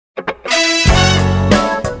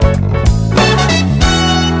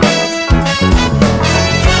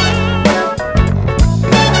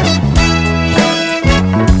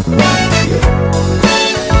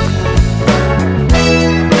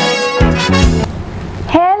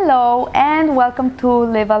Hello and welcome to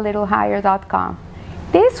livealittlehigher.com.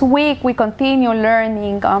 This week we continue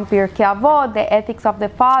learning on Pirkei Avot, the ethics of the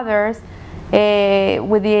fathers,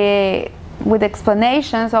 with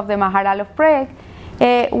explanations of the Maharal of Prague.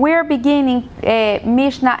 We're beginning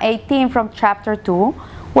Mishnah 18 from chapter 2,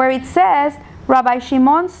 where it says, Rabbi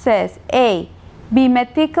Shimon says, A. Be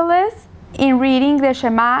meticulous in reading the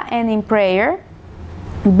Shema and in prayer.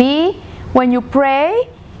 B. When you pray,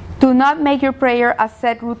 do not make your prayer a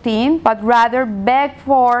set routine, but rather beg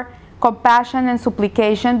for compassion and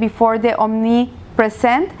supplication before the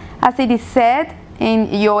Omnipresent, as it is said in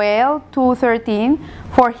Yoel 2:13,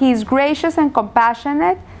 for he is gracious and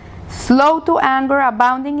compassionate, slow to anger,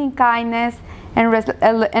 abounding in kindness, and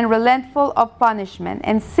relentful of punishment.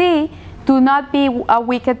 And C, do not be a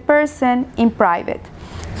wicked person in private.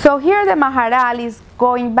 So here the Maharal is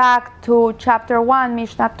going back to chapter 1,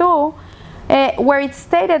 Mishnah 2, where it's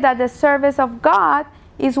stated that the service of God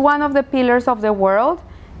is one of the pillars of the world.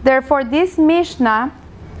 Therefore, this Mishnah,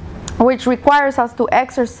 which requires us to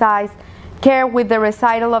exercise care with the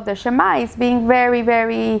recital of the Shema, is being very,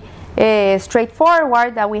 very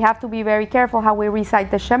straightforward, that we have to be very careful how we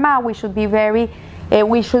recite the Shema. We should be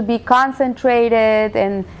concentrated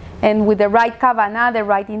and with the right kavanah, the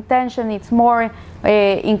right intention. It's more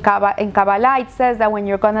in Kabbalah, it says that when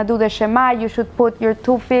you're going to do the Shema, you should put your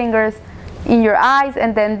 2 fingers in your eyes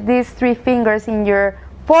and then these 3 fingers in your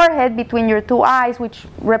forehead between your 2 eyes, which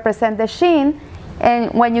represent the Shin.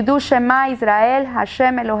 And when you do Shema Israel,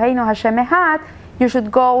 Hashem Eloheinu, Hashem Echad, you should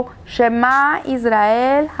go Shema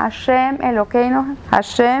Israel, Hashem Elokeinu,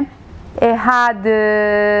 Hashem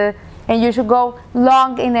Echad, and you should go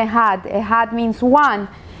long in Echad. Echad means one.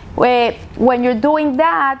 When you're doing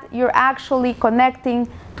that, you're actually connecting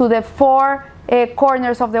to the 4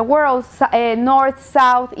 corners of the world, north,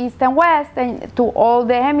 south, east, and west, and to all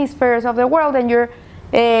the hemispheres of the world, and you're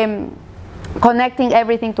connecting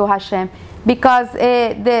everything to Hashem. Because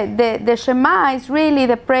the Shema is really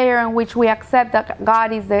the prayer in which we accept that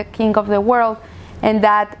God is the King of the world and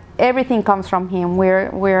that everything comes from Him.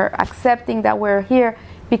 We're accepting that we're here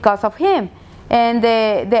because of Him. And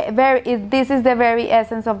this is the very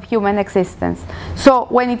essence of human existence. So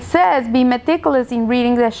when it says, be meticulous in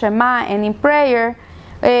reading the Shema and in prayer,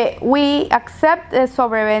 we accept the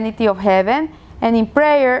sovereignty of heaven, and in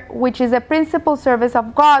prayer, which is the principal service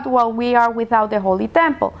of God while we are without the Holy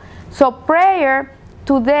Temple. So prayer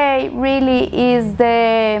today really is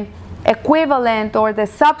the equivalent or the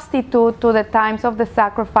substitute to the times of the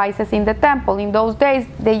sacrifices in the temple. In those days,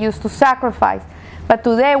 they used to sacrifice. But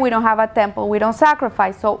today we don't have a temple, we don't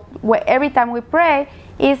sacrifice. So every time we pray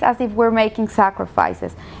is as if we're making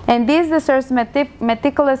sacrifices. And this deserves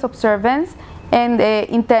meticulous observance and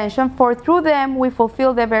intention, for through them we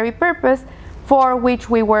fulfill the very purpose for which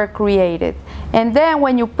we were created. And then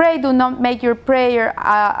when you pray, do not make your prayer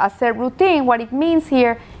a set routine. What it means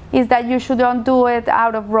here is that you shouldn't do it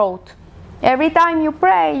out of rote. Every time you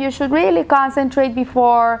pray, you should really concentrate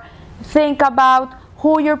before, think about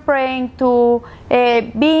who you're praying to,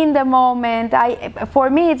 be in the moment. For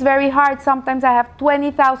me, it's very hard. Sometimes I have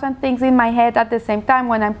 20,000 things in my head at the same time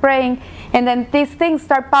when I'm praying, and then these things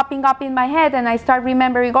start popping up in my head, and I start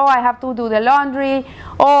remembering, oh, I have to do the laundry,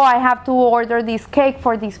 oh, I have to order this cake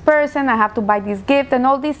for this person, I have to buy this gift, and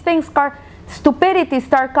all these things, stupidity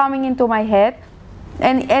start coming into my head,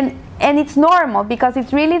 and it's normal, because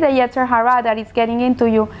it's really the Yetzer Hara that is getting into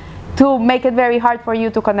you to make it very hard for you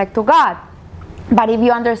to connect to God. But if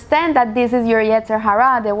you understand that this is your Yetzer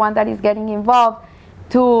Hara, the one that is getting involved,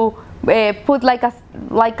 to put like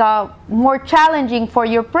a more challenging for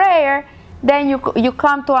your prayer, then you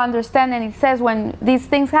come to understand. And it says when these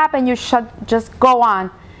things happen, you should just go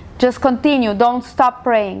on, just continue, don't stop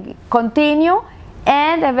praying, continue.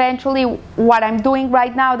 And eventually, what I'm doing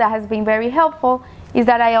right now that has been very helpful is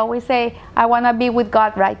that I always say, I want to be with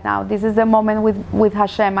God right now. This is the moment with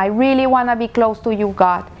Hashem. I really want to be close to you,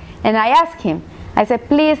 God. And I ask Him, I said,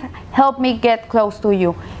 please help me get close to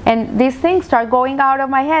you. And these things start going out of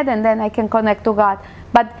my head, and then I can connect to God.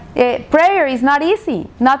 But prayer is not easy.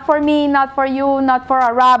 Not for me, not for you, not for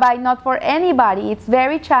a rabbi, not for anybody. It's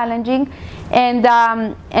very challenging. And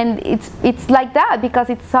it's like that because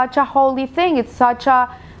it's such a holy thing.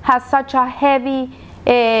 Has such a heavy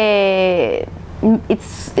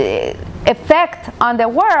effect on the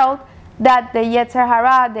world that the Yetzer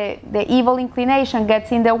Hara, the evil inclination,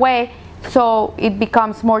 gets in the way. So it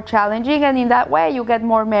becomes more challenging, and in that way you get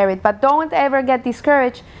more merit. But don't ever get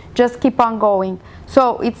discouraged, just keep on going.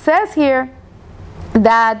 So it says here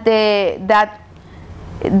that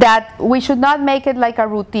that we should not make it like a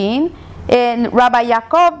routine. And Rabbi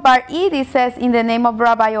Yaakov Bar Idi says, in the name of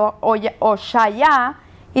Rabbi Oshaya,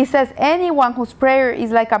 it says anyone whose prayer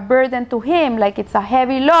is like a burden to him, like it's a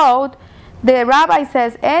heavy load. The rabbi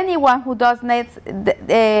says anyone who does not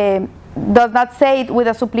say it with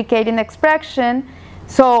a supplicating expression.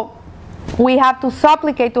 So we have to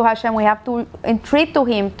supplicate to Hashem, we have to entreat to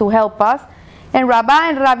Him to help us. And Rabbah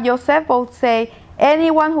and Rav Yosef both say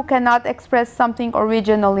anyone who cannot express something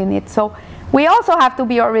original in it. So we also have to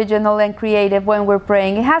be original and creative when we're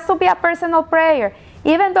praying. It has to be a personal prayer.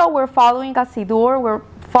 Even though we're following a Siddur, we're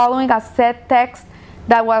following a set text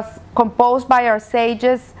that was composed by our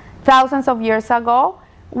sages thousands of years ago,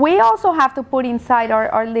 we also have to put inside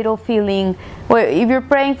our little feeling. If you're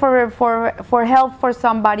praying for help for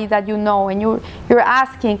somebody that you know and you're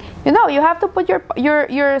asking, you have to put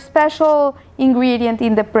your special ingredient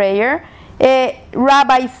in the prayer.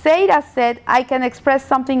 Rabbi Seira said, I can express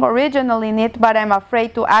something original in it, but I'm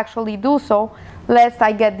afraid to actually do so, lest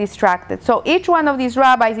I get distracted. So each one of these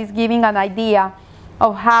rabbis is giving an idea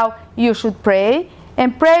of how you should pray.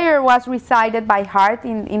 And prayer was recited by heart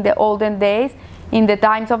in the olden days. In the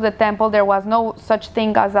times of the temple, there was no such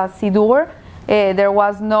thing as a Siddur. There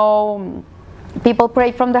was no... People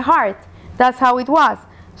prayed from the heart. That's how it was.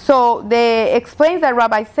 So they explains that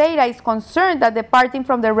Rabbi Seira is concerned that departing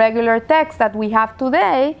from the regular text that we have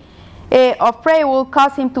today of prayer will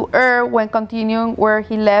cause him to err when continuing where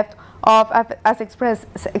he left off as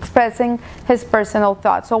expressing his personal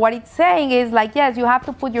thoughts. So what it's saying is like, yes, you have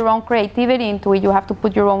to put your own creativity into it, you have to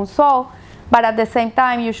put your own soul, but at the same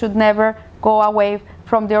time you should never go away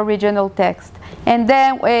from the original text. And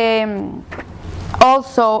then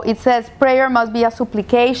also it says prayer must be a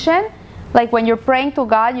supplication. Like when you're praying to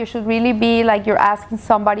God, you should really be like you're asking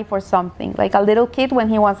somebody for something. Like a little kid when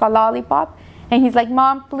he wants a lollipop and he's like,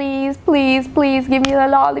 Mom, please, please, please give me the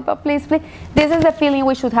lollipop, please, please. This is the feeling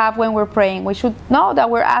we should have when we're praying. We should know that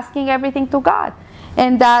we're asking everything to God,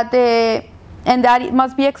 and that it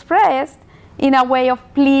must be expressed in a way of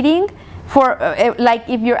pleading for, like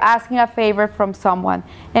if you're asking a favor from someone.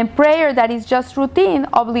 And prayer that is just routine,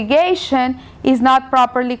 obligation, is not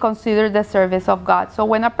properly considered the service of God. So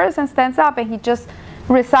when a person stands up and he just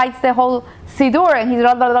recites the whole Siddur and he's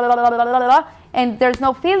and there's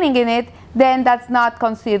no feeling in it, then that's not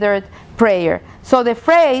considered prayer. So the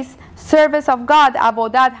phrase service of God,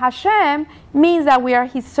 Avodat Hashem, means that we are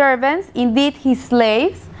His servants, indeed His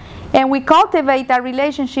slaves, and we cultivate a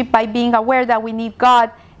relationship by being aware that we need God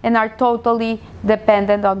and are totally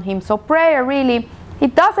dependent on Him. So prayer really,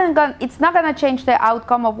 it's not going to change the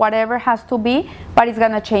outcome of whatever has to be, but it's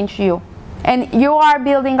going to change you. And you are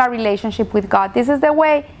building a relationship with God. This is the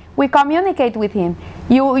way we communicate with Him.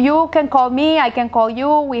 You can call me, I can call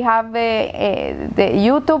you. We have the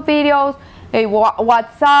YouTube videos,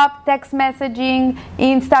 WhatsApp, text messaging,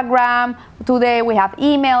 Instagram. Today we have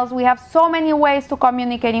emails. We have so many ways to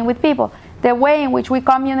communicating with people. The way in which we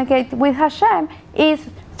communicate with Hashem is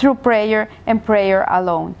through prayer and prayer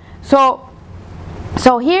alone. So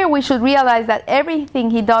here we should realize that everything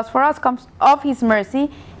He does for us comes of His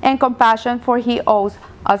mercy and compassion, for He owes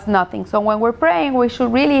us nothing. So when we're praying, we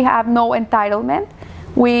should really have no entitlement.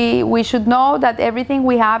 We should know that everything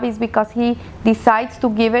we have is because He decides to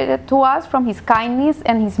give it to us from His kindness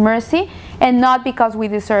and His mercy, and not because we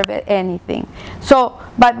deserve anything.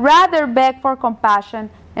 But rather beg for compassion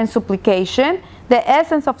and supplication. The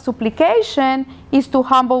essence of supplication is to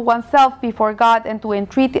humble oneself before God and to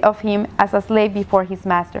entreat of Him as a slave before His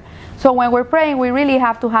master. So when we're praying, we really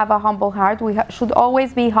have to have a humble heart. We should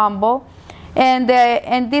always be humble, and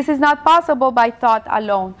this is not possible by thought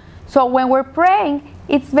alone. So when we're praying,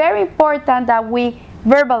 it's very important that we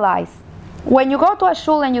verbalize. When you go to a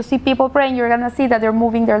shul and you see people praying, you're going to see that they're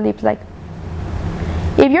moving their lips like.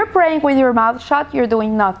 If you're praying with your mouth shut, you're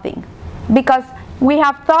doing nothing. Because we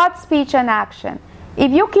have thought, speech, and action.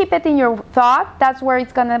 If you keep it in your thought, that's where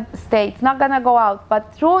it's going to stay. It's not going to go out.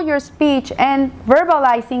 But through your speech and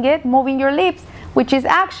verbalizing it, moving your lips, which is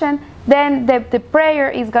action, then the prayer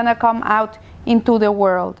is going to come out into the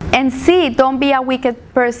world. And see, don't be a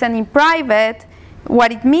wicked person in private.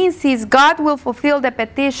 What it means is God will fulfill the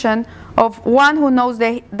petition of one who knows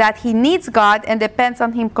that he needs God and depends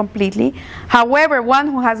on Him completely. However, one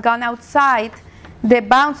who has gone outside the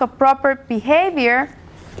bounds of proper behavior,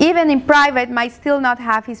 even in private, might still not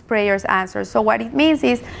have his prayers answered. So what it means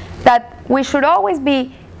is that we should always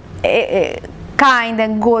be kind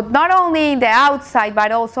and good, not only in the outside,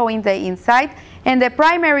 but also in the inside. And the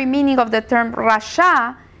primary meaning of the term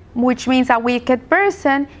Rasha, which means a wicked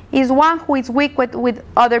person, is one who is wicked with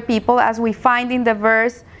other people, as we find in the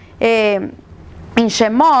verse in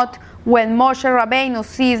Shemot, when Moshe Rabbeinu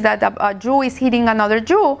sees that a Jew is hitting another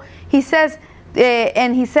Jew, he says,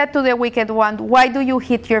 and he said to the wicked one, why do you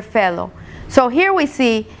hit your fellow? So here we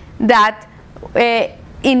see that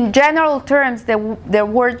in general terms, the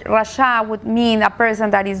word Rasha would mean a person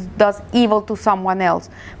that does evil to someone else.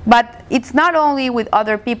 But it's not only with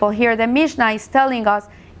other people. Here the Mishnah is telling us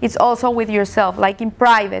it's also with yourself, like in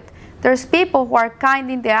private. There's people who are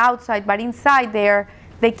kind in the outside, but inside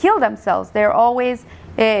they kill themselves. They're always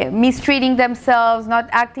mistreating themselves, not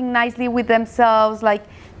acting nicely with themselves, like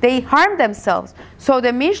they harm themselves. So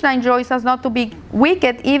the Mishnah enjoins us not to be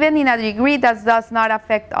wicked, even in a degree that does not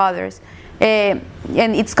affect others. And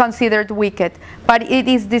it's considered wicked. But it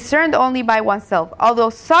is discerned only by oneself. Although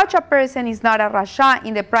such a person is not a Rasha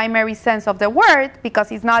in the primary sense of the word, because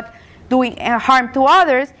he's not doing harm to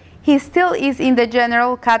others, he still is in the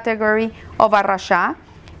general category of a Rasha.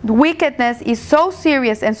 Wickedness is so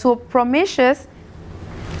serious and so pernicious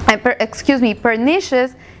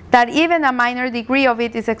that even a minor degree of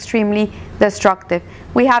it is extremely destructive.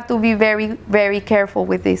 We have to be very, very careful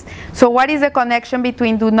with this. So what is the connection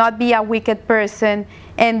between do not be a wicked person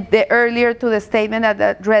and the earlier to the statement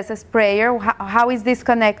that addresses prayer? How is this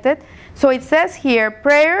connected? So it says here,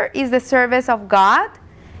 prayer is the service of God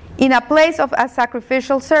in a place of a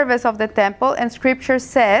sacrificial service of the temple, and Scripture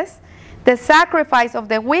says the sacrifice of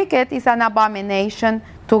the wicked is an abomination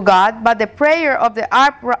to God, but the prayer of the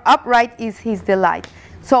upright is His delight.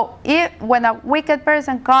 So when a wicked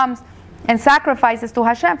person comes and sacrifices to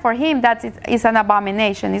Hashem, for him that is an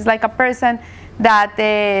abomination. It's like a person that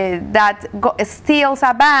steals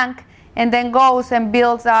a bank and then goes and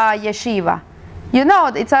builds a yeshiva. You know,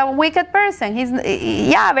 it's a wicked person. He's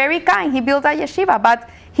very kind. He built a yeshiva, but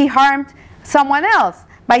he harmed someone else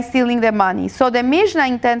by stealing the money. So the Mishnah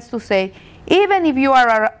intends to say, even if you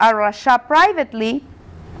are a Rasha privately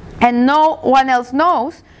and no one else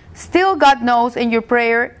knows, still God knows, and your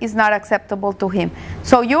prayer is not acceptable to Him.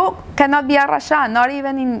 So you cannot be a Rasha, not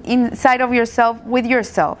even inside of yourself, with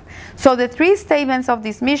yourself. So the three statements of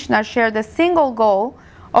this Mishnah share the single goal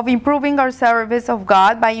of improving our service of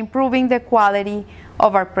God by improving the quality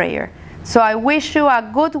of our prayer. So I wish you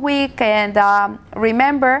a good week, and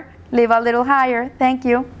remember, live a little higher. Thank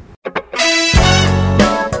you.